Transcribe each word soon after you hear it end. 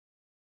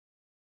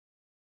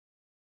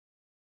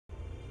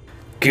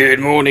Good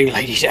morning,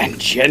 ladies and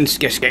gents.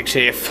 Gex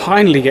here.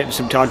 Finally getting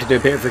some time to do a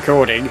bit of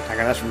recording. Okay,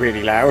 that's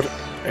really loud.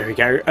 There we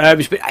go.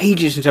 It's been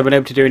ages since I've been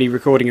able to do any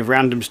recording of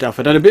random stuff.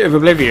 I've done a bit of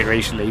Oblivion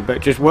recently,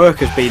 but just work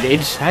has been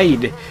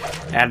insane.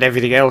 And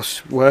everything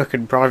else, work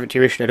and private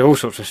tuition and all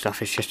sorts of stuff.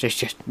 It's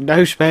just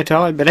no spare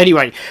time. But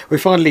anyway, we're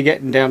finally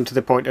getting down to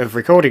the point of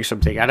recording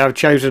something, and I've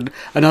chosen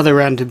another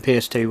random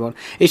PS2 one.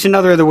 It's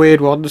another of the weird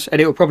ones,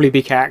 and it will probably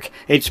be cack.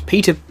 It's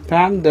Peter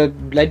Pan, The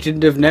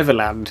Legend of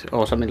Neverland,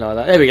 or something like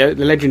that. There we go,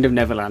 The Legend of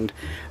Neverland.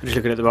 I'm just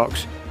looking at the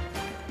box.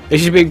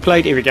 This is being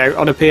played, here we go,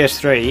 on a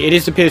PS3. It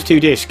is the PS2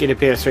 disc in a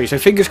PS3, so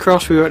fingers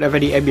crossed we won't have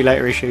any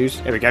emulator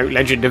issues. There we go,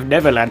 Legend of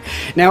Neverland.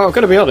 Now, I've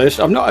got to be honest,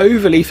 I'm not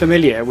overly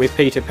familiar with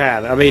Peter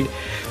Pan. I mean,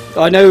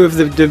 I know of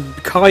the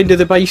kind of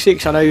the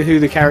basics, I know who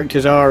the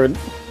characters are, and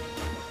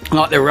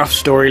like the rough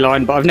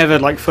storyline, but I've never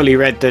like fully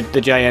read the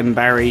J.M.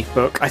 Barrie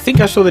book. I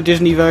think I saw the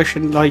Disney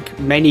version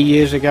like many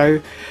years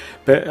ago,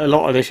 but a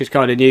lot of this is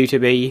kind of new to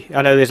me.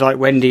 I know there's like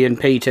Wendy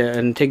and Peter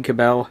and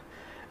Tinkerbelle.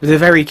 The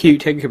very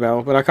cute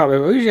Tinkerbelle, but I can't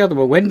remember who's the other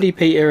one. Wendy,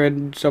 Peter,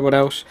 and someone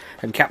else,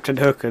 and Captain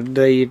Hook, and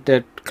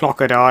the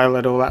crocodile,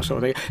 and all that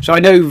sort of thing. So I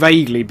know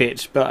vaguely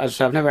bits, but as I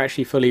say, I've never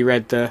actually fully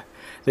read the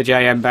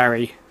J.M.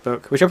 Barrie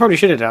book, which I probably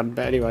should have done.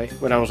 But anyway,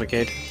 when I was a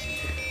kid,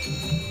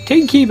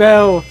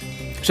 Tinkerbelle.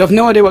 So I've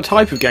no idea what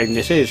type of game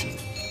this is.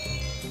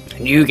 A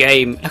new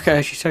game. Look at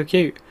her, she's so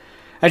cute.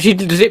 And she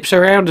zips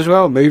around as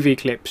well. Movie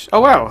clips.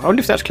 Oh wow, I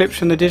wonder if that's clips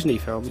from the Disney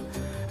film.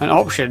 And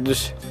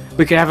options.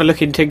 We can have a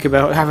look in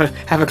Tinkerbell.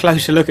 Have a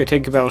closer look at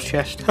Tinkerbell's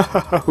chest.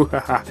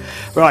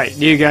 Right,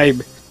 new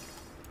game.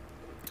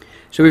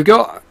 So we've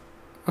got.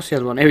 What's the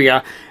other one? Here we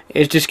go.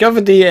 It's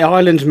discovered the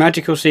island's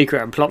magical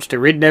secret and plots to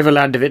rid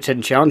Neverland of its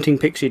enchanting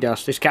pixie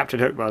dust. This Captain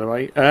Hook, by the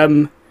way.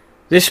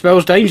 This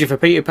spells danger for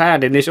Peter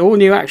Pan in this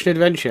all-new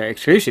action-adventure,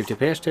 exclusive to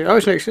PS2. Oh,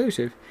 it's not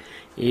exclusive.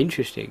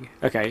 Interesting.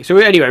 Okay, so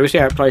anyway, we'll see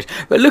how it plays.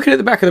 But looking at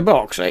the back of the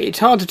box, it's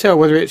hard to tell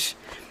whether it's.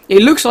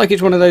 It looks like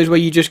it's one of those where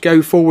you just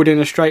go forward in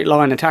a straight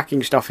line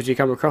attacking stuff as you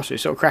come across it,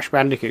 sort of Crash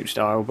Bandicoot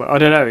style, but I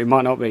don't know, it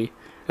might not be.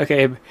 Look at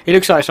him. He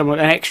looks like an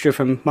extra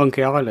from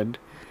Monkey Island.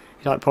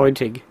 He's like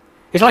pointing.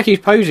 It's like he's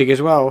posing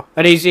as well,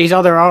 and his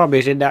other arm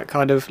is in that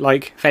kind of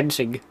like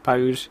fencing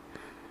pose.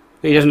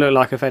 He doesn't look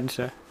like a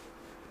fencer.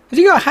 Has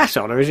he got a hat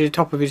on, or is the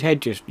top of his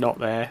head just not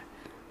there?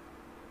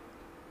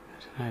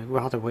 I don't know,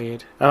 rather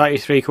weird. I like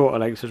his 3/4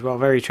 length as well,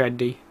 very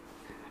trendy.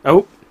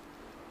 Oh!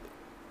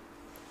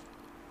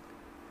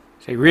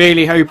 So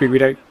really hoping we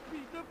don't...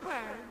 Peter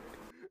Pan,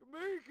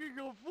 making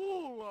a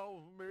fool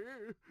of me.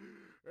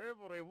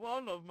 Every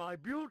one of my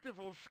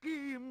beautiful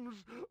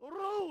schemes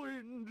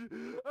ruined.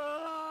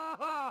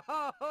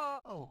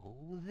 Oh,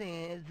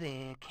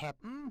 there,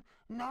 Captain.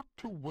 Not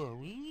to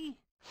worry.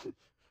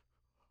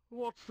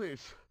 What's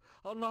this?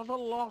 Another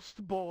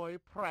lost boy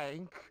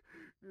prank?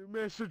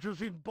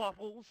 Messages in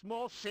bottles,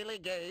 more silly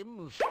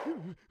games.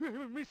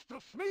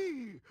 Mr.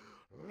 Smee,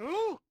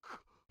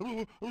 look!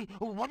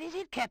 What is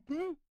it,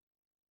 Captain?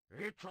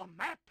 It's a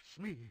map,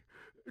 Smee.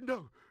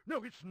 No,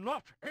 it's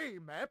not a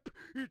map.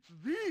 It's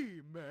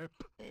the map.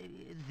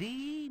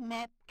 The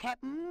map,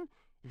 Captain?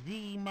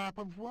 The map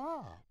of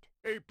what?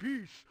 A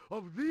piece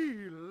of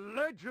the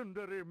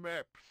legendary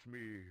map,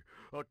 Smee.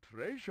 A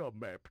treasure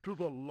map to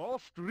the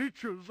lost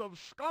riches of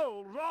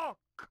Skull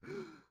Rock.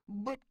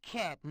 But,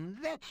 Captain,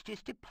 that's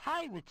just a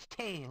pirate's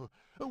tale.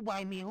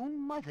 Why, me own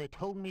mother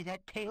told me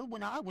that tale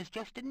when I was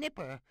just a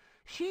nipper.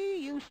 She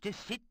used to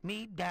sit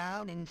me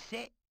down and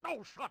say...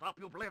 Oh, shut up,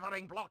 you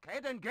blithering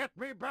blockhead, and get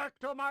me back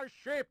to my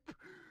ship.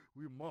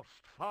 We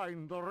must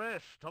find the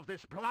rest of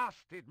this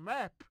blasted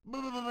map.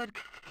 But,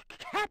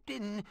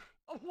 Captain...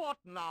 What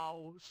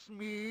now,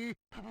 Smee?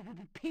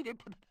 Peter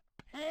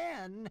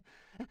Pan.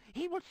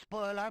 He will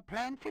spoil our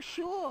plan for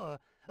sure.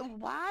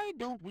 Why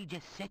don't we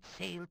just set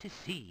sail to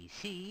sea,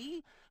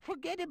 see?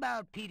 Forget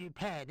about Peter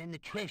Pan and the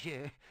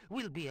treasure.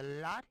 We'll be a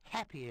lot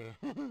happier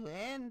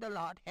and a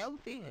lot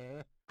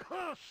healthier.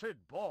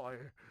 Cursed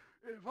boy!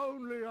 If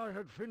only I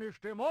had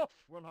finished him off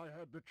when I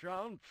had the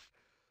chance.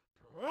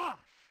 Trust!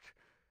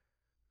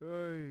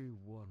 I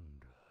wonder...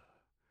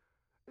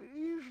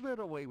 Is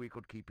there a way we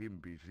could keep him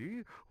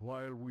busy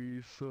while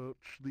we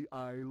search the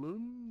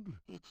island?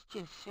 It's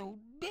just so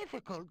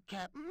difficult,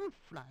 Captain,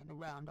 flying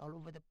around all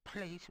over the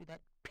place with that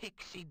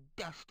pixie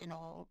dust and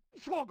all.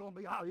 Swog on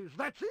the eyes,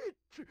 that's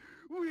it!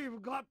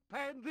 We've got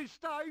Pan this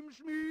time,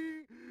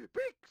 Smee!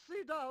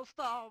 Pixie dust,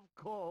 of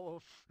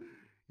course!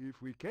 If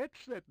we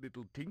catch that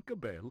little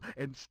Tinkerbelle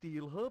and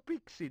steal her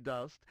pixie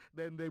dust,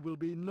 then there will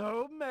be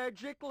no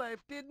magic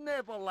left in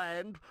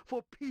Neverland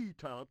for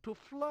Peter to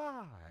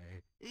fly.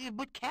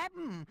 But,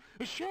 Captain,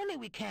 surely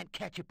we can't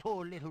catch a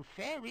poor little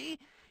fairy.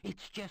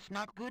 It's just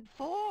not good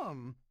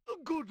form.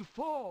 Good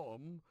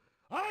form?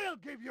 I'll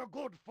give you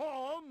good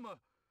form!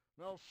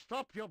 Now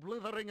stop your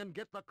blithering and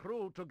get the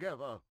crew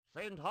together.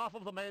 Send half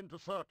of the men to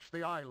search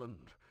the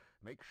island.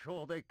 Make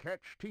sure they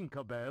catch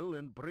Tinkerbelle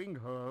and bring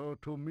her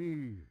to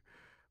me.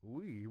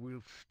 We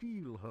will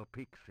steal her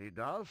pixie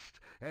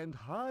dust and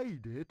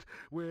hide it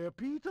where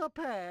Peter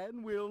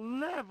Pan will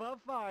never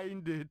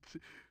find it.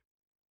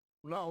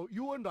 Now,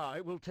 you and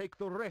I will take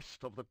the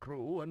rest of the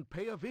crew and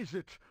pay a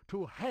visit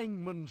to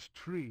Hangman's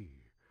Tree.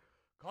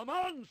 Come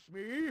on,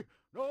 Smee!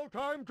 No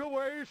time to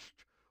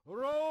waste!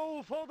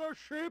 Row for the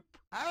ship!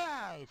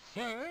 Aye,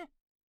 sir.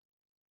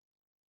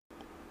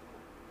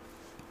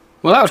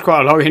 Well, that was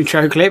quite a long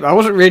intro clip. I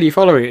wasn't really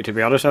following it, to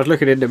be honest. I was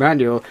looking in the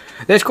manual.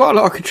 There's quite a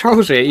lot of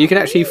controls here. You can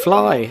actually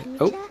fly.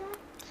 Oh.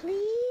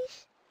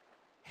 Please?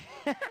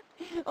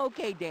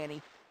 Okay,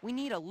 Danny. We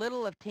need a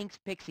little of Tink's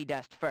pixie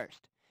dust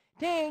first.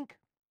 Tink!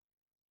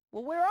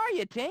 Well, where are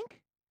you,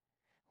 Tink?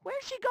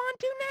 Where's she gone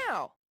to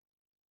now?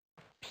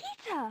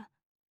 Peter!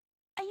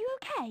 Are you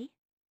okay?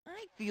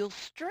 I feel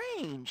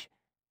strange.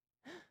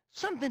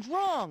 Something's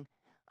wrong.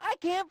 I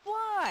can't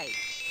fly.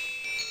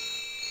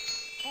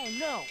 Oh,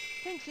 no.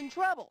 Tink's in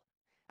trouble.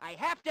 I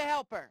have to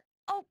help her.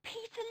 Oh,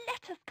 Peter,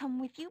 let us come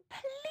with you,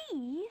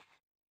 please.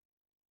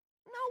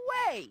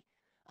 No way.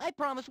 I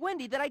promised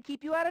Wendy that I'd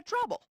keep you out of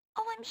trouble.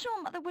 Oh, I'm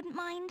sure Mother wouldn't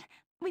mind.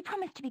 We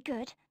promised to be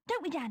good,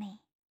 don't we, Danny?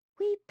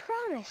 We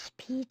promise,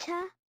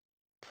 Peter.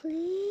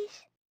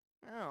 Please?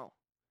 Oh,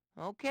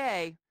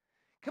 okay.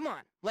 Come on,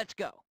 let's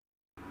go.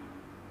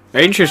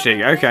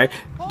 Interesting, okay.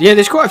 Yeah,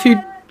 there's quite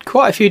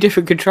a few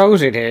different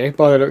controls in here,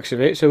 by the looks of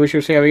it, so we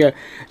shall see how we go.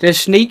 There's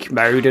sneak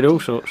mode and all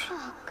sorts.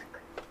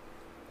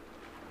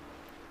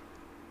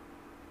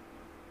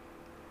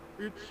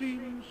 It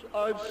seems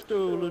I've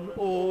stolen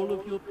all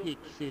of your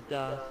pixie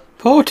dust.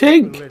 Poor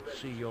Tink! Let's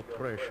see your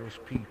precious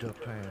Peter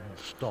Pan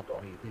stop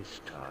me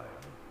this time.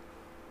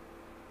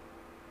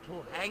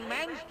 To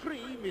Hangman's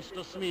Tree,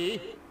 Mr. Smee.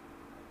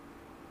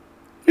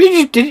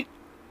 Did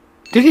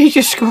he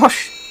just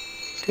squash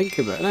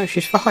Tinkerbelle? No,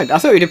 she's fine. I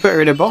thought he'd have put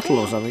her in a bottle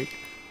or something.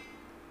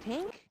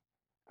 Tink?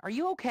 Are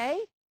you okay?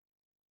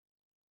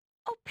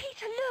 Oh,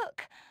 Peter,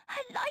 look!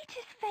 Her light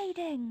is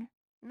fading.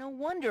 No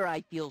wonder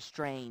I feel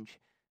strange.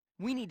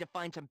 We need to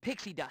find some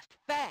pixie dust,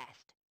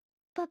 fast.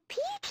 But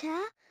Peter,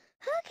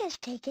 Hook has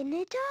taken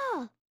it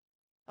all.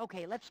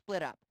 Okay, let's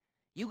split up.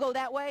 You go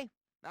that way,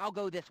 I'll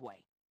go this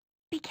way.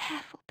 Be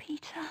careful,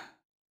 Peter.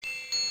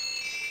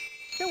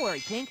 Don't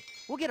worry, Tink.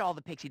 We'll get all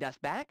the pixie dust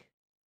back.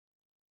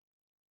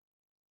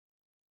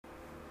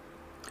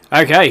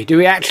 Okay, do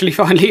we actually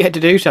finally get to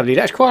do something?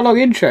 That's quite a long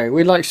intro.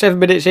 We're like 7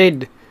 minutes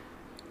in.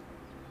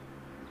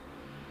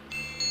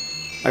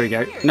 There we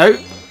go. No.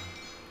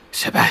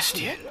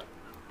 Sebastian.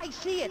 I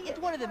see it. It's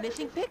one of the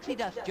missing pixie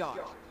dust jars.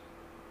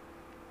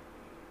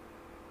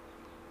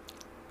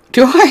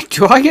 Do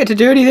I get to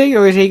do anything,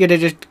 or is he going to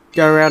just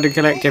go around and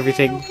collect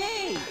everything?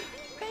 Okay.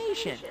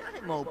 Patient.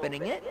 I'm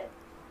opening it.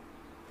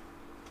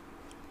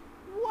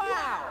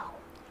 Wow.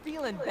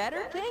 Feeling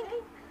better, Tink?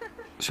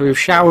 So we've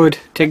showered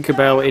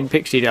Tinkerbelle in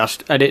pixie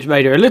dust, and it's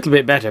made her a little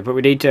bit better. But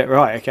we need to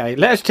okay.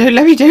 Let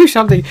me do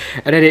something,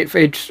 and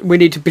then we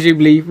need to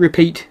presumably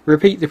repeat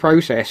the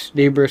process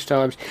numerous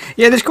times.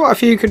 Yeah, there's quite a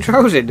few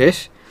controls in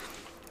this.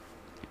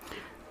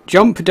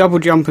 Jump, double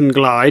jump and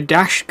glide,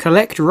 dash,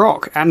 collect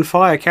rock, and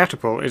fire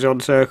catapult is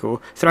on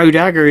circle. Throw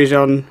dagger is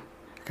on.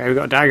 Okay, we've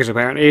got daggers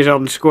apparently. Is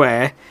on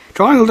square.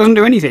 Triangle doesn't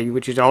do anything,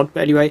 which is odd.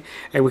 But anyway,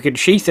 we can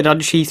sheath and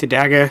unsheath a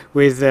dagger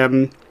with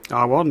R1,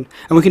 and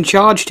we can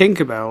charge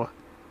Tinkerbelle.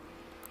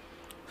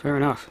 Fair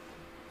enough.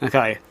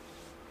 Okay.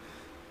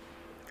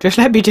 Just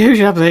let me do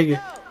something.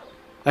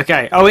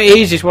 Okay. Oh, it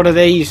is. It's one of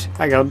these.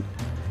 Hang on.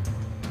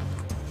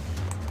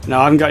 No,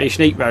 I haven't got any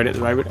sneak mode at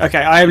the moment. Okay,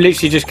 I am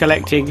literally just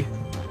collecting.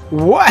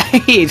 What?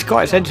 It's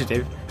quite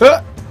sensitive.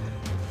 Huh.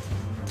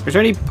 Is there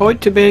any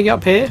point to being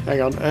up here?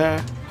 Hang on.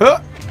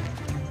 Huh.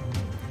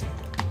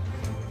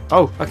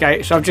 Oh,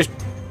 okay. So I'm just.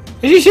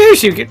 Is he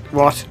seriously?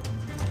 What?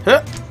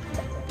 Huh.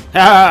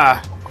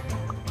 Ah.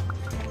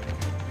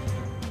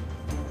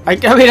 I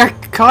mean, I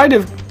kind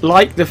of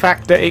like the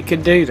fact that it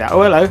can do that.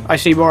 Oh, hello. I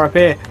see more up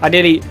here. I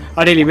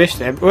nearly missed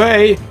them.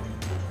 Wait.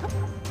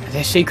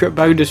 There's secret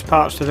bonus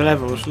parts to the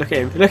levels. Look at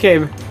him. Look at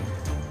him.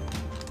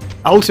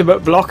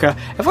 Ultimate blocker.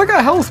 Have I got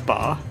a health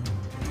bar?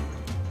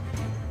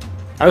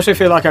 I also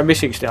feel like I'm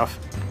missing stuff.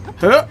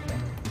 Huh.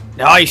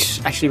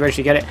 Nice. Actually managed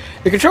to get it.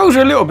 The controls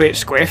are a little bit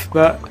squiff,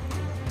 but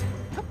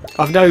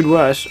I've known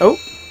worse. Oh,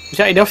 is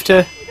that enough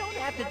to... You don't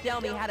have to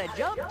tell me how to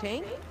jump,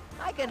 Tink.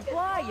 I can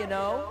fly, you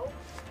know.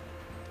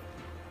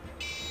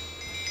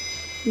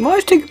 Why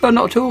is Tinkerbelle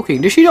not talking?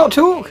 Does she not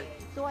talk?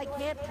 So I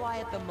can't fly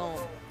at the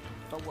moment.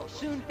 But we'll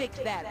soon fix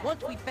that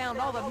once we've found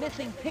all the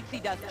missing pixie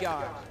dust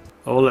jars.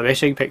 All the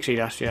missing pixie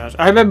dust jars.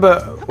 I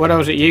remember when I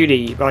was at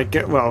uni, my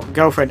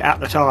girlfriend at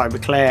the time,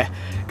 Claire,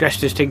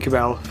 dressed as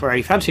Tinkerbelle for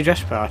a fancy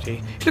dress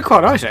party. She looked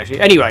quite nice, actually.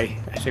 Anyway,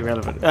 that's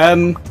irrelevant.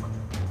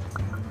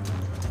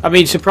 I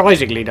mean,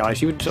 surprisingly nice.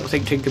 You wouldn't sort of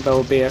think Tinkerbelle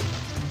would be a...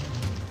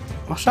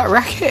 What's that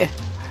racket?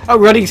 Oh,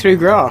 running through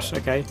grass.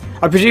 Okay.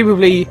 I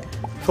presumably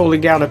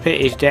falling down a pit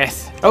is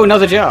death. Oh,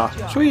 another jar.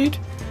 Sweet.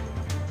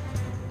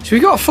 So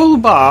we've got a full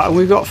bar and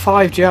we've got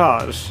 5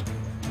 jars.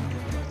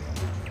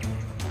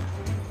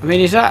 I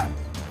mean, is that...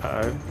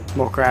 Uh-oh,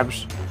 more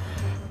crabs.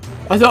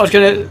 I thought I was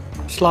going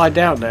to slide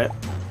down there.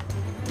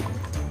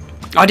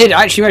 I did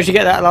actually manage to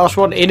get that last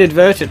one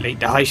inadvertently.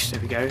 Nice,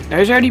 there we go. Now,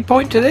 is there any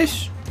point to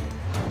this?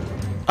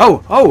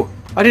 Oh,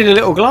 I did a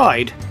little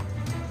glide.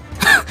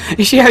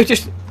 You see how he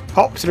just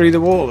popped through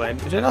the wall then?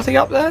 Is there nothing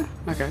up there?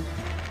 Okay.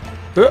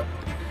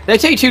 They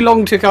take too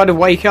long to kind of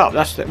wake up.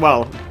 That's the,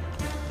 well,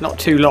 not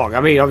too long. I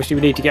mean, obviously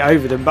we need to get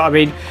over them, but I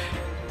mean,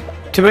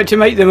 to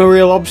make them a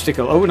real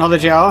obstacle. Oh, another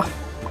jar.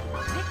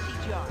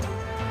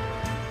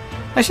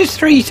 This is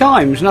 3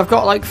 times, and I've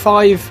got like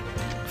five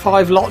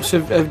lots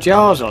of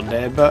jars on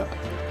there, but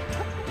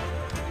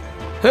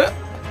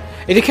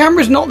the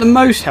camera's not the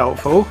most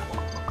helpful.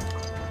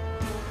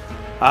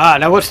 Ah,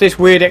 now what's this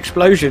weird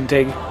explosion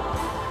thing?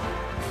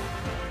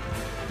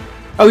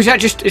 Oh, is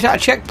that a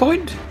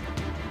checkpoint?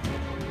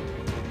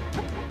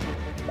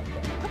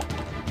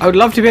 I would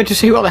love to be able to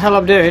see what the hell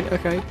I'm doing.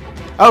 Okay.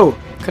 Oh,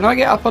 can I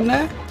get up on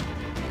there?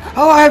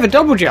 Oh, I have a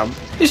double jump.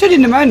 It said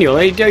in the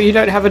manual you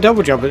don't have a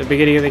double jump at the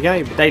beginning of the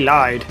game. But they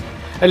lied.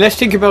 Unless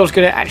Tinkerbell's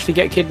going to actually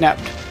get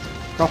kidnapped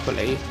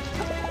properly.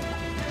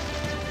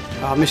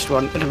 Oh, I missed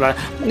one.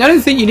 I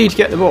don't think you need to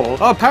get them all.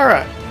 Oh,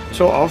 parrot.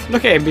 Sort of.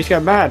 Look at him. He's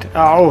going mad.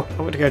 Oh,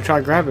 I want to go try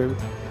and grab him.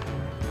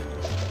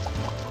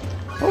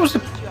 What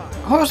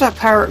was that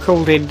parrot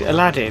called in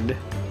Aladdin?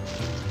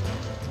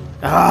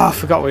 Ah, I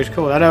forgot what it's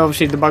called. I know,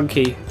 obviously, the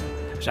monkey.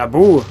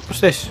 Zaboo.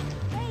 What's this?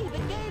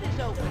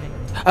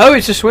 Oh,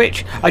 it's a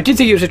switch. I did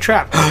think it was a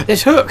trap.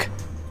 There's Hook.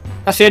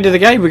 That's the end of the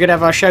game. We're going to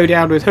have our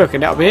showdown with Hook,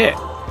 and that'll be it.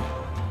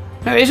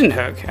 No, it isn't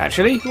Hook,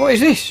 actually. What is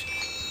this?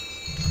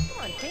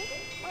 Come on, Tink.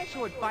 My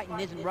sword fighting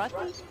isn't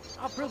rusty.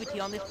 I'll prove it to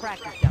you on this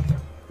practice duffer.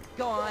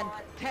 Go on,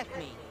 test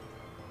me.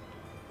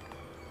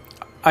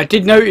 I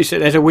did notice that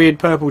there's a weird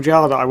purple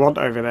jar that I want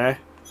over there.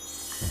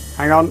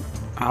 Hang on.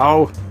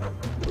 Oh.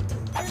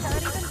 You're not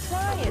even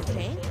trying,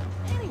 Tink.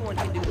 Anyone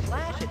can do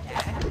slash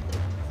attack.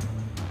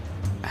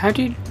 How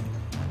do you...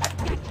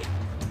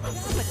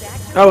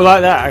 Oh,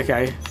 like that,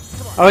 okay.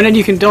 Oh, and then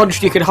you can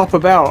dodge, you can hop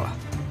about.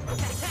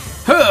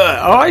 Huh.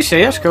 Oh, I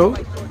see, that's cool.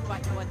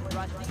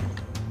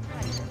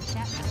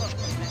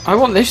 I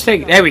want this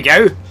thing. There we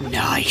go.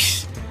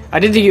 Nice. I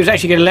didn't think it was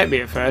actually going to let me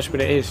at first,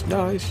 but it is.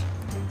 Nice.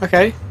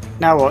 Okay.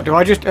 Now what? Do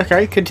I just...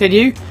 Okay,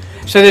 continue.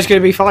 So there's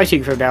going to be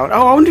fighting from now on.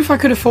 Oh, I wonder if I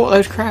could have fought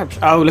those crabs.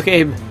 Oh, look at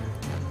him.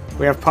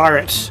 We have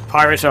pirates.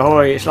 Pirates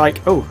ahoy. It's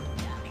like... Oh.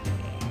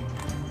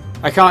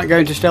 I can't go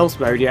into stealth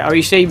mode yet. Oh,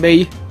 you see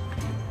me?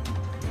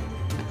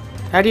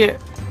 How do you...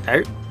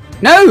 No.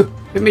 No!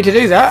 Didn't mean to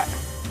do that.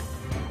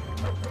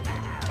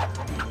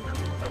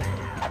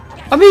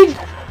 I mean...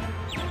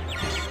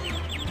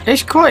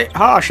 It's quite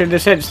harsh in the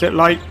sense that,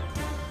 like...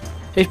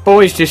 This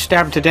boy's just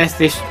stabbed to death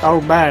this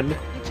old man.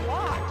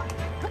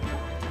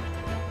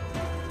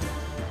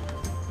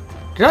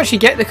 Did I actually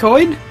get the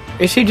coin?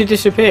 It seemed to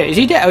disappear. Is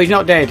he dead? Oh, he's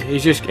not dead.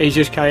 He's just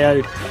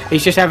KO'd.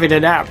 He's just having a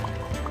nap.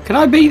 Can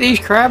I beat these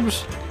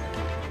crabs?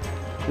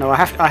 No, I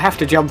have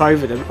to jump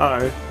over them.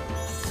 Uh-oh.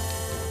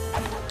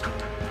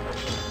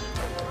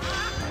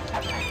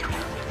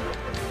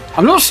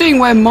 I'm not seeing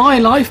where my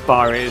life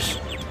bar is.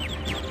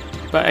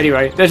 But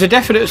anyway, there's a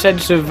definite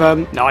sense of...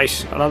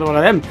 nice. Another one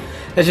of them.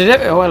 There's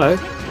a... Oh, hello.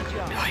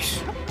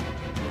 Nice.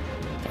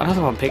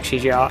 Another one, pixie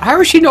jar. How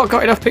has she not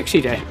got enough pixie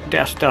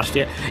dust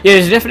yet?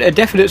 Yeah, there's a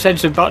definite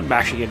sense of button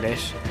mashing in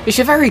this. It's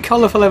a very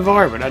colourful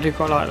environment. I do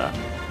quite like that.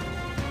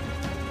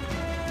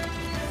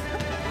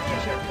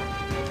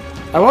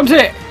 I want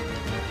it!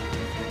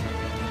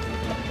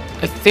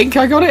 I think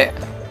I got it.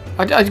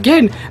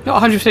 Again,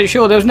 not 100%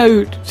 sure. There was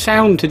no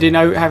sound to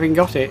denote having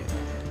got it.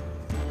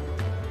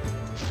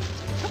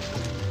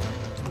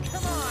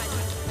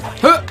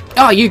 Huh!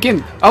 Oh, you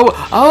gimp!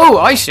 Oh,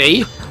 I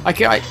see.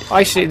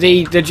 I see.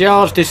 The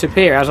jars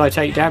disappear as I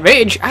take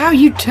damage. Ow,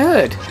 you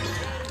turd!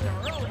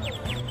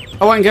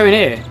 Oh, I can go in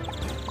here.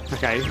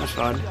 Okay, that's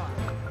fine.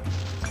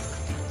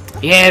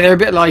 Yeah, they're a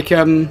bit like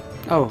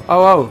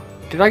Oh!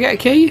 Did I get a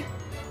key?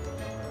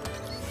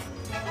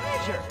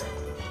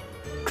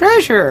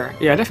 Treasure!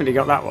 Yeah, I definitely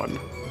got that one.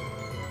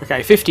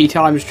 Okay, 50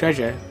 times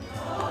treasure.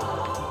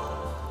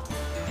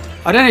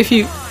 I don't know if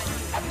you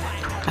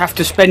have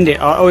to spend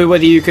it or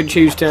whether you can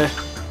choose to...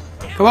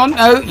 Come on!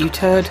 Oh, you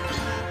turd.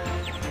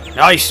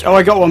 Nice! Oh,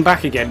 I got one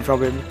back again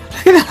from him.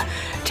 Look at that!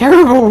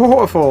 Terrible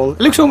waterfall. It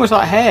looks almost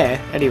like hair.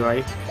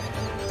 Anyway.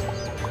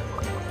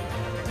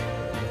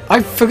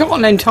 I've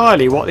forgotten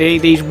entirely what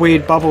these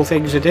weird bubble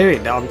things are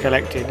doing that I'm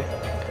collecting.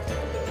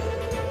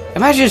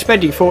 Imagine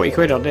spending 40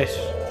 quid on this.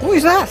 What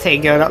is that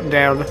thing going up and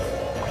down?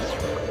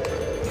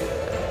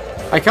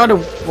 I kind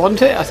of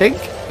want it, I think.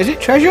 Is it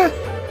treasure?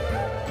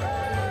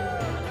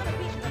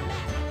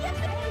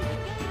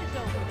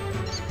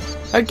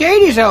 A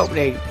gate is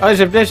opening! Oh,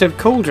 there's a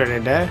cauldron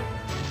in there.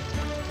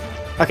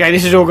 Okay,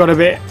 this has all got a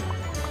bit...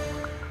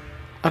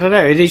 I don't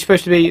know, are these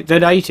supposed to be the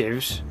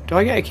natives? Do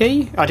I get a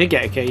key? I did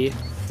get a key.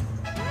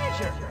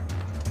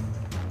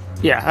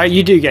 Yeah,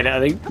 you do get it, I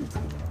think.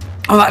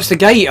 Oh, that's the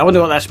gate. I wonder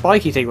what that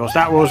spiky thing was.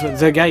 That was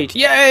the gate.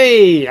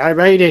 Yay! I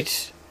made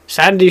it.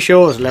 Sandy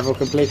Shores level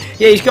complete.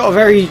 Yeah, he's got a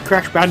very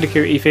Crash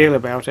Bandicoot-y feel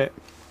about it.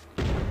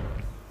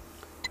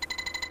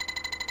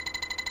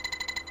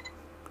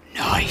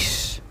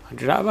 Nice.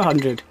 100 out of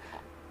 100.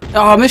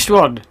 Oh, I missed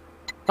one.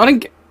 I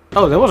didn't get...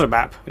 Oh, there was a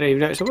map. I didn't even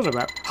notice there was a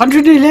map.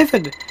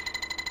 111.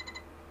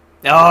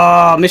 Oh,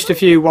 I missed a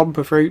few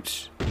Wumpa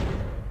fruits.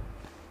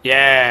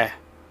 Yeah.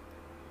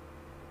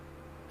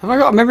 Have I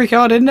got a memory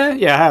card in there?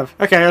 Yeah, I have.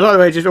 Okay, I like the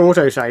way it just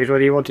auto-saves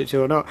whether you want it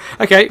to or not.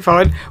 Okay,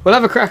 fine. We'll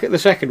have a crack at the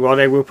second one,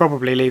 then we'll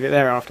probably leave it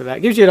there after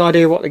that. Gives you an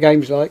idea of what the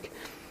game's like.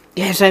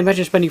 Yeah, so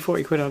imagine spending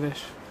 40 quid on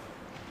this.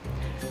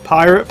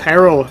 Pirate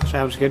Peril.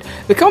 Sounds good.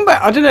 The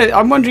combat, I don't know,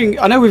 I'm wondering,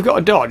 I know we've got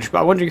a dodge,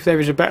 but I'm wondering if there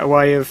is a better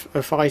way of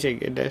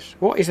fighting in this.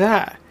 What is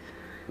that?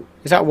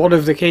 Is that one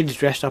of the kids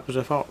dressed up as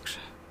a fox?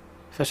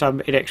 For some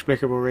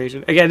inexplicable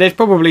reason. Again, there's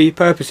probably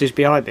purposes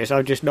behind this,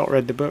 I've just not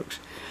read the books.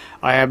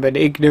 I am an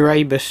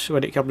ignoramus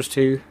when it comes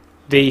to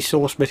the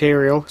source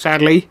material,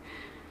 sadly.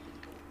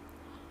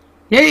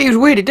 Yeah, it was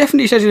weird. It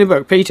definitely says in the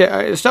book, Peter,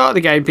 at the start of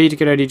the game, Peter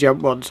can only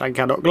jump once and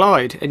cannot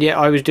glide. And yet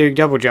I was doing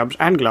double jumps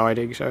and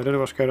gliding, so I don't know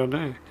what's going on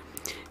there.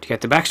 To get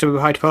the maximum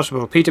height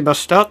possible, Peter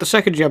must start the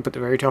second jump at the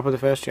very top of the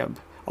first jump.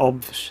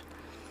 Obvs.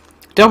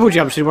 Double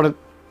jumps is one of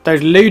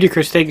those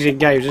ludicrous things in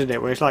games, isn't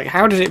it? Where it's like,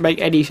 how does it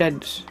make any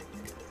sense?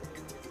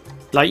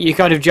 Like, you're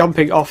kind of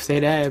jumping off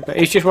thin air, but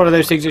it's just one of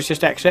those things that's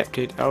just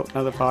accepted. Oh,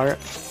 another pirate.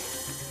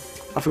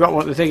 I forgot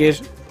what the thing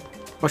is.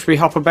 Watch me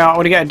hop about. I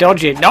want to get a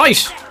dodge in.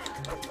 Nice!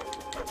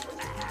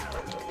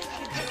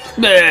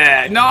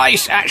 There,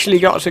 nice! Actually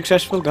got a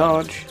successful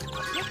dodge.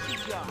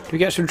 Do we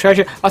get some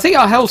treasure? I think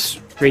our health's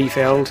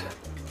refilled.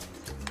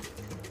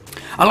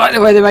 I like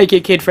the way they make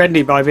it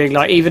kid-friendly by being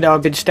like, even though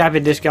I've been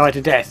stabbing this guy to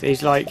death,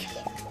 he's like...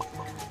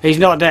 He's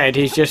not dead,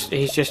 he's just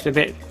a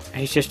bit...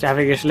 He's just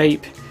having a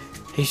sleep.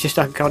 He's just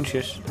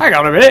unconscious. Hang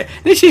on a minute.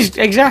 This is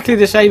exactly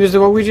the same as the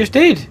one we just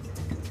did.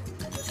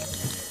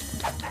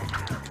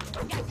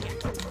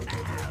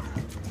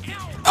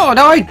 Oh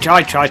no, I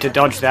tried to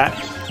dodge that.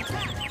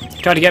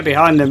 Tried to get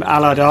behind them a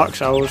la Dark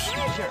Souls.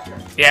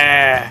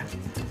 Yeah.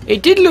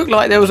 It did look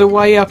like there was a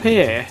way up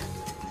here.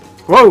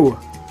 Whoa.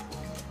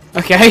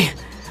 Okay.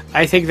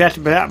 I think that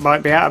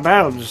might be out of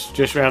bounds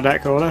just round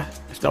that corner.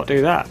 Let's not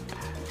do that.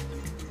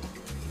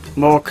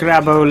 More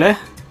crabola.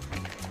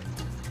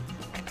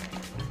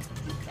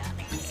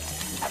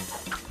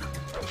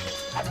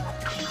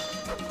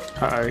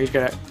 Uh-oh, he's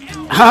gonna...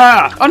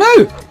 Ha! Oh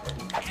no!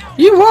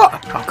 You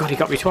what? Oh god, he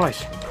got me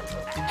twice.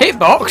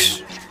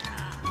 Hitbox?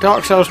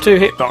 Dark Souls 2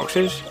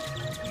 hitboxes.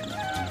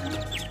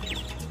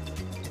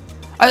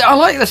 I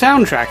like the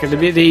soundtrack and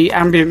the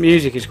ambient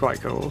music is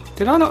quite cool.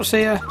 Did I not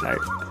see her? No.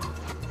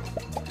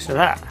 So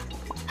that.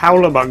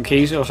 Howler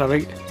Monkeys or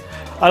something.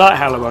 I like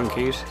Howler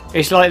Monkeys.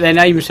 It's like their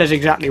name says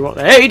exactly what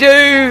they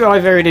do! I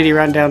very nearly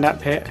ran down that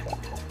pit.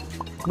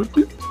 Boop,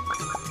 boop.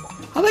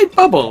 Are they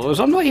bubbles?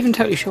 I'm not even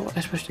totally sure what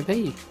they're supposed to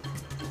be.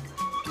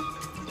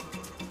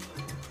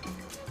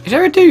 Is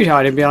there a dude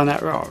hiding behind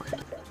that rock?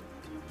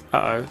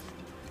 Uh-oh.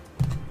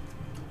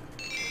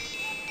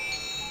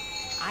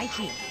 I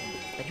see him,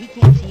 but he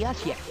can't see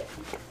us yet.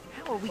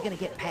 How are we gonna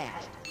get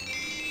past?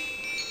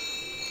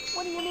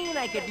 What do you mean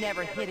I could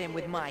never hit him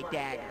with my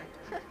dagger?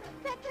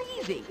 That's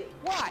easy.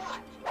 Watch.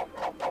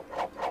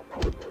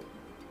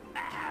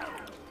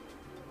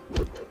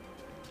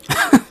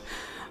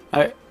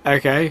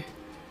 Okay.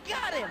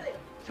 Got him.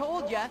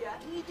 Told ya.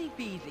 Easy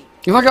peasy.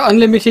 Have I got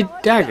unlimited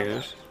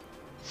daggers?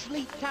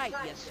 Sleep tight,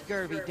 you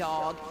scurvy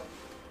dog.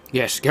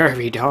 Yeah,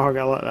 scurvy dog,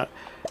 I like that.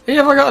 Yeah,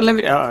 have I got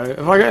unlimited... Uh-oh.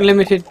 Have I got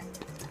unlimited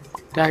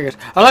daggers?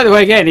 I like the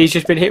way, again, he's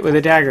just been hit with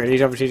a dagger and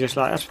he's obviously just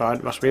like, that's fine,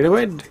 it must be the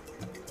wind.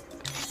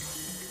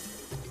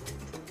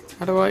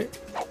 How do I...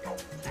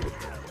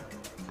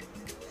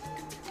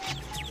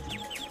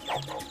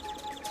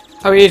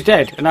 Oh, he is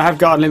dead, and I have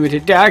got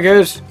unlimited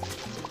daggers.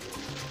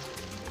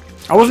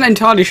 I wasn't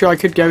entirely sure I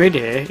could go in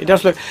here. It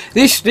does look...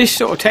 This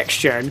sort of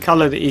texture and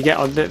colour that you get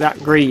on that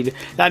green,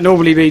 that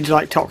normally means,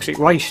 like, toxic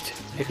waste,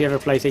 if you ever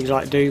play things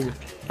like Doom.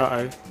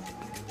 Uh-oh.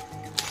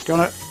 Do you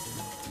want to...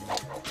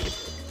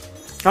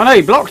 Oh, no,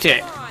 he blocked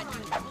it.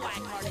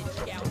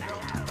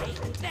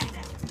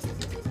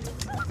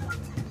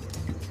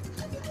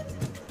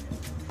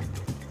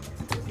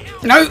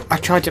 No! I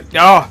tried to...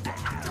 Oh!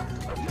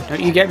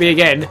 Don't you get me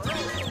again.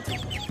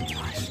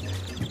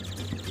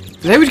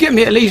 They always get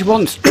me at least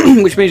once,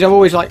 which means I'm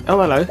always like, oh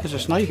hello, there's a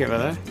snake over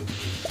there.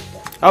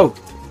 Oh.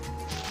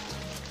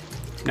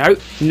 No.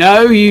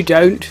 No, you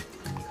don't.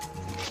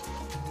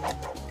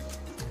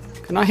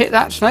 Can I hit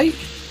that snake?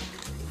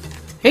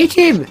 Hit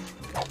him!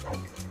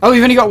 Oh,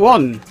 you've only got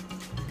one.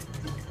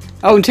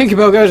 Oh, and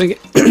Tinkerbelle goes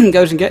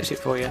and gets it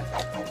for you.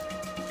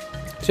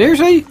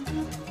 Seriously?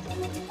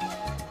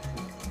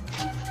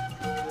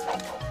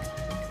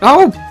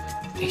 Oh!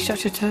 He's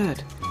such a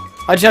turd.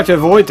 I just have to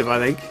avoid them, I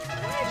think.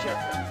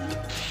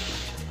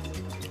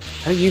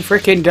 No, you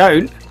freaking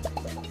don't.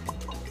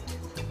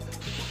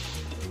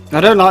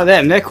 I don't like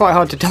them. They're quite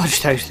hard to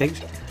dodge, those things.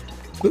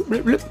 Bloop,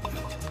 bloop, bloop.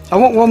 I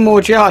want one more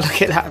jar. Look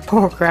at that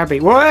poor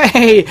Krabby.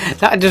 Way!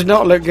 That does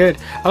not look good.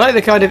 I like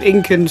the kind of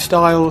Incan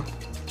style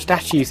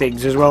statue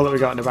things as well that we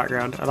got in the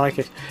background. I like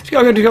it. It's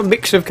got a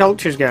mix of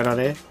cultures going on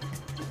here.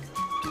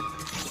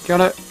 Do you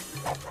wanna...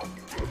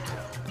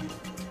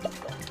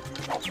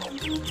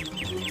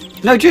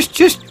 No,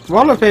 just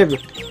wallop him.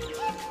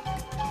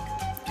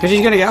 Because he's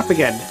going to get up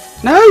again.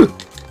 No!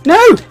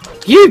 No!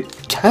 You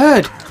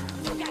turd!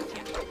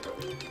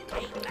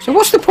 So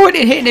what's the point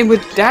in hitting him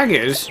with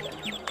daggers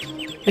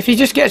if he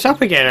just gets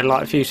up again in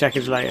like a few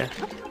seconds later?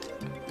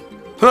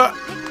 Huh.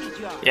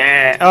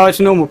 Yeah. Oh, it's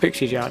a normal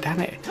pixie jar. Damn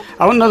it.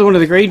 I want another one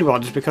of the green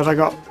ones because I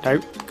got...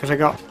 Nope. Because I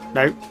got...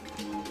 Nope.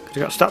 Because I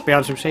got stuck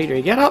behind some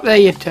scenery. Get up there,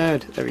 you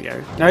turd. There we go.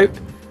 Nope.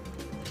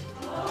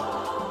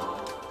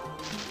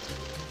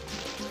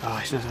 Oh,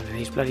 it's not one of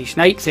these bloody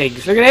snake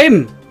things. Look at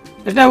him.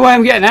 There's no way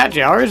I'm getting that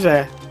jar, is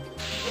there?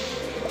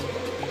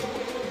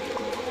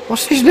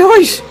 What's this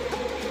noise?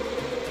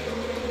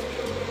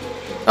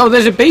 Oh,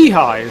 there's a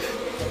beehive.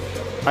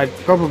 I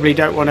probably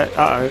don't want to...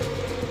 Uh-oh.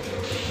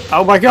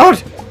 Oh my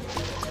god!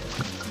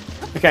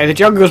 Okay, the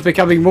jungle's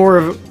becoming more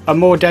of a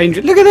more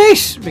dangerous... Look at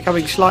this!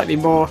 Becoming slightly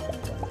more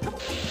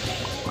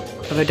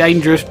of a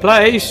dangerous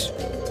place.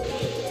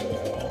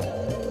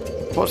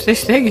 What's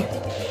this thing?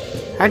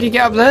 How do you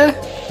get up there?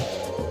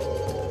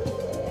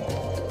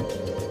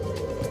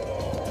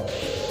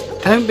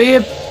 Don't be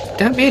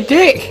a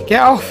dick!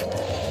 Get off!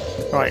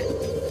 Right.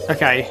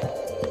 Okay.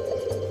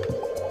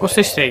 What's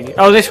this thing?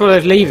 Oh, this one of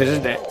those levers,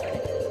 isn't it?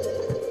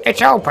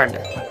 It's open!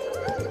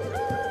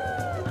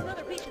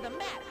 Another piece of the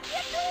map.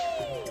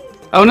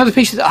 Oh, another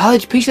piece of the... Oh,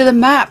 it's a piece of the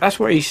map! That's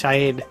what he's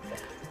saying.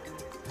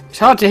 It's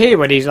hard to hear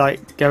when he's,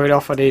 like, going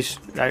off on his...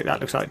 No, that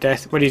looks like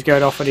death. When he's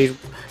going off on his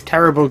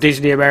terrible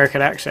Disney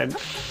American accent.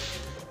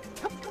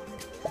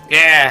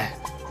 Yeah!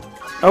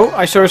 Oh,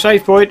 I saw a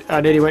save point.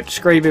 I nearly went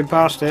screaming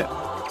past it.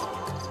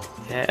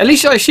 Yeah, at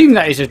least I assume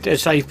that is a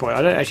save point.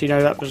 I don't actually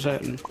know that for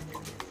certain.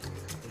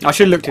 I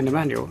should have looked in the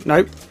manual.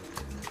 Nope.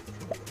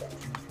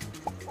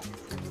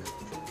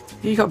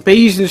 You got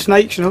bees and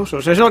snakes and all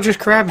sorts. So it's not just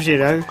crabs, you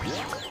know.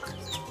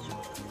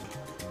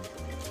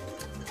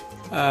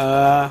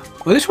 Well,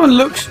 this one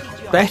looks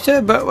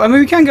better, but I mean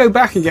we can go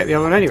back and get the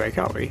other one anyway,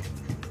 can't we?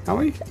 Can't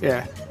we?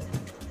 Yeah.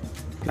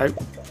 Nope.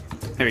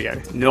 There we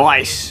go.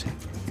 Nice.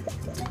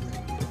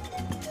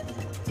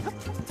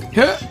 Look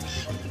at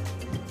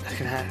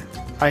that.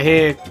 I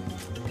hear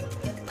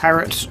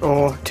parrots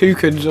or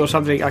toucans or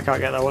something. I can't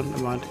get that one.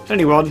 Never mind. There's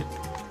only one.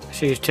 I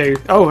see there's two.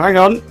 Oh, hang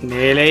on.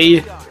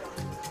 Nearly.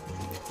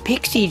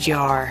 Pixie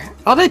jar.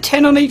 Are there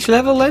 10 on each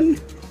level then?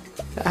 Is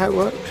that how it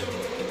works?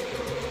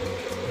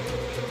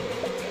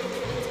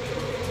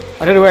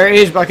 I don't know where it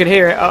is, but I can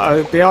hear it.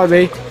 Uh-oh, behind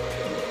me.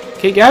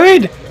 Keep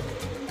going!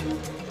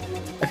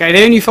 Okay,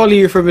 they only follow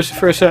you for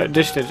a certain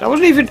distance. I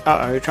wasn't even...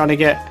 Uh-oh, trying to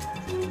get...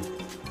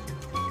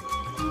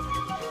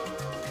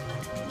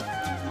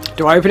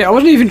 Do I open it? I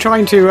wasn't even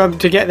trying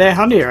to get their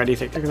honey or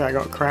anything. Look at that, I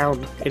got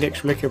crowned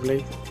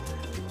inexplicably.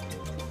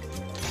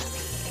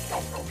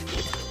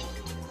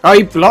 Oh,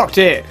 he blocked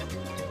it!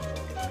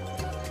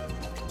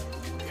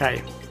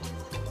 Okay.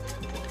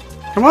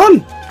 Come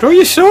on! Draw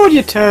your sword,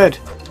 you turd!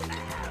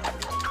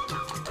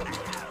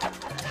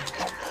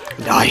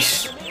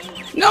 Nice!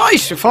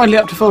 Nice! We're finally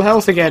up to full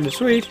health again.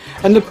 Sweet.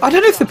 And I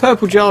don't know if the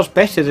purple jar's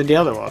better than the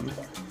other one.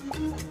 I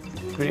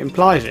mean, it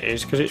implies it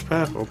is, because it's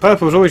purple.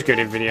 Purple's always good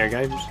in video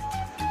games.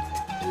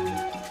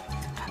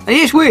 And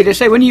it's weird, they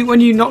say when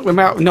you knock them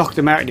out in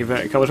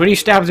inverted commas, when you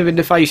stab them in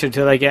the face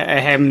until they get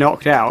a hem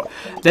knocked out,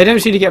 they don't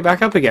seem to get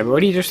back up again, but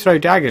when you just throw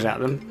daggers at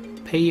them,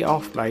 pee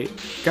off, mate.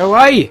 Go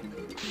away!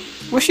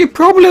 What's your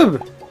problem?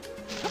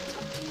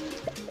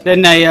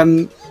 Then they,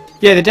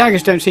 yeah, the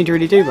daggers don't seem to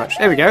really do much.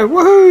 There we go,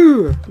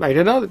 woohoo! Made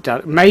another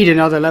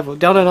level,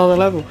 done another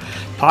level.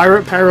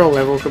 Pirate Peril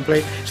level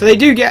complete. So they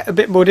do get a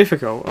bit more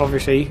difficult,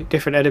 obviously,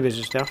 different enemies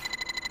and stuff.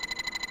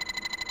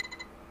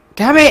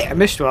 Damn it, I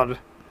missed one.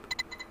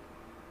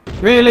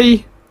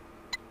 Really?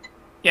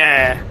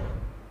 Yeah.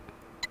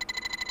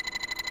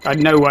 I had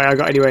no way I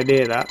got anywhere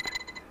near that.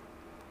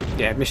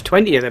 Yeah, missed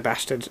 20 of the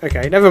bastards.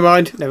 Okay, never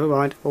mind. Never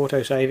mind.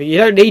 Autosaving. You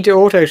don't need to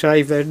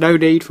autosave. There's no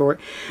need for it.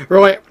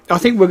 Right, I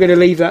think we're going to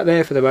leave that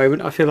there for the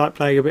moment. I feel like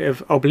playing a bit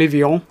of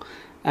Oblivion.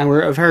 And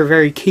we're at a very,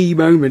 very key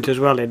moment as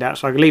well in that.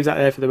 So I can leave that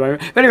there for the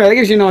moment. But anyway, that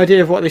gives you an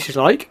idea of what this is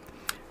like.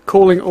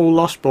 Calling all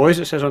lost boys,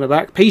 it says on the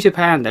back. Peter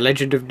Pan, the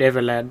Legend of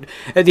Neverland.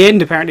 At the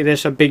end, apparently,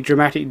 there's some big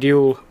dramatic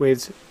duel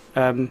with...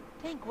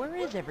 Hank, where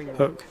is everyone?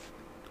 Hook.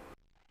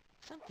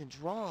 Something's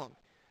wrong.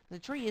 The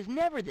tree is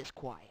never this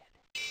quiet.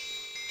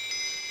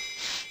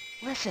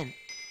 Listen,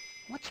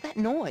 what's that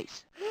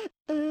noise?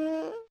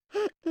 Peter,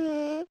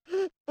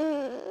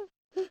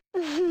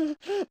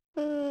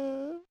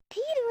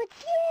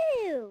 it's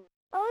you!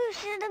 Oh, you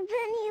should have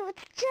been here.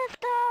 It's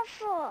just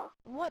awful.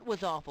 What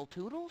was awful,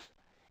 Toodles?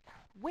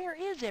 Where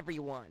is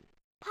everyone?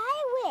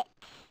 Pirates!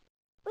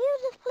 We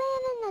were just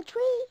playing in the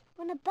tree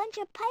when a bunch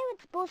of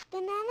pirates burst in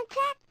and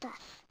attacked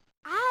us.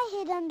 I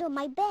hid under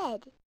my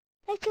bed.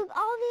 They took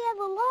all the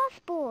other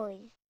lost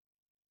boys.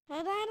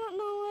 And I don't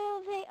know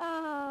where they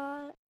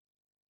are.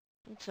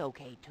 It's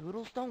okay,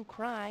 Toodles. Don't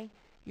cry.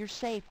 You're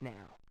safe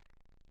now.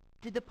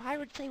 Did the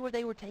pirates say where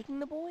they were taking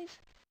the boys?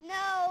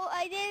 No,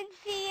 I didn't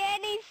see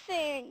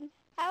anything.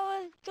 I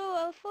was too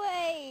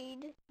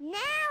afraid.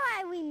 Now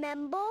I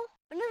remember.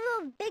 One of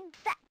those big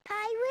fat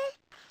pirates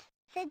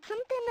said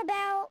something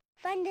about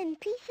finding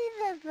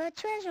pieces of a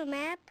treasure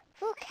map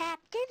for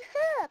Captain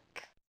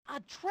Hook. A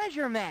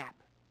treasure map!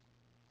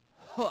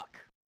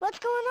 Hook! What's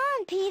going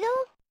on, Peter?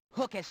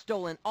 Hook has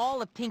stolen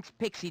all of Tink's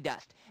pixie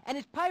dust, and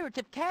his pirates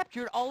have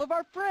captured all of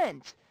our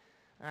friends.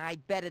 I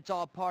bet it's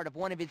all part of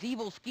one of his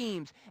evil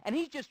schemes, and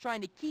he's just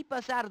trying to keep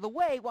us out of the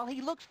way while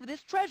he looks for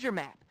this treasure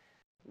map.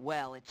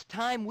 Well, it's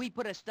time we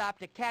put a stop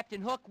to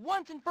Captain Hook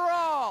once and for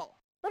all!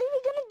 What are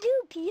we gonna do,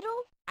 Peter?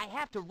 I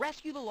have to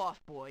rescue the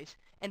Lost Boys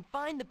and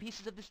find the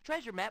pieces of this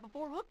treasure map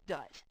before Hook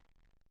does.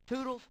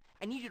 Toodles,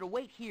 I need you to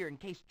wait here in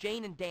case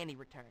Jane and Danny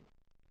return.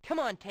 Come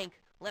on, Tink,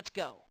 let's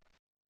go.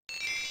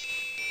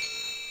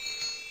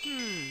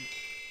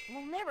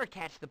 We'll never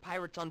catch the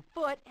pirates on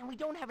foot, and we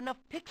don't have enough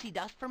pixie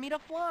dust for me to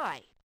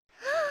fly.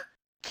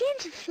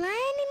 Can't you fly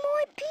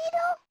anymore,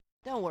 Peter?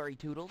 Don't worry,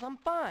 Toodles, I'm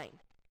fine.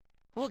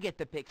 We'll get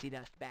the pixie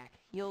dust back.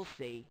 You'll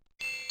see.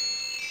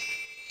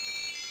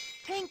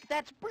 Tink,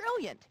 that's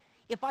brilliant.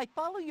 If I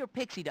follow your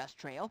pixie dust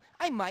trail,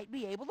 I might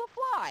be able to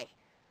fly.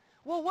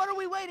 Well, what are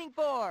we waiting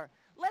for?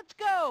 Let's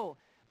go!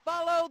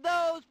 Follow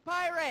those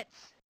pirates!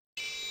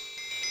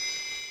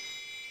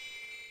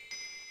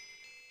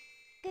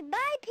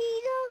 Goodbye,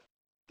 Peter.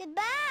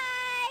 Goodbye.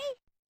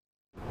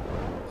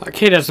 That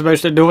kid has the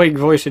most annoying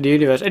voice in the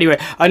universe. Anyway,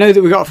 I know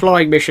that we've got a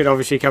flying mission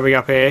obviously coming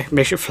up here.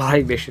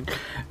 Flying mission.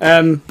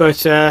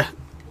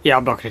 Yeah,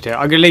 I'm not going to do it.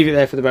 I'm going to leave it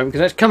there for the moment because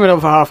that's coming on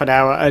for half an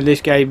hour and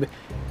this game,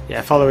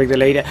 yeah, following the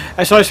leader.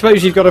 So I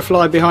suppose you've got to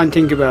fly behind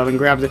Tinkerbelle and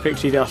grab the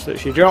pixie dust that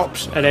she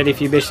drops, and then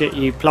if you miss it,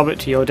 you plummet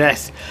to your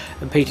death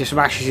and Peter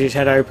smashes his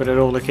head open and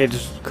all the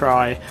kids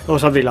cry or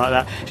something like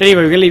that. So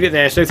anyway, we're going to leave it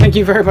there. So thank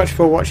you very much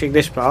for watching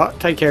this part.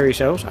 Take care of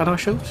yourselves and I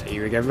shall see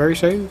you again very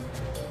soon.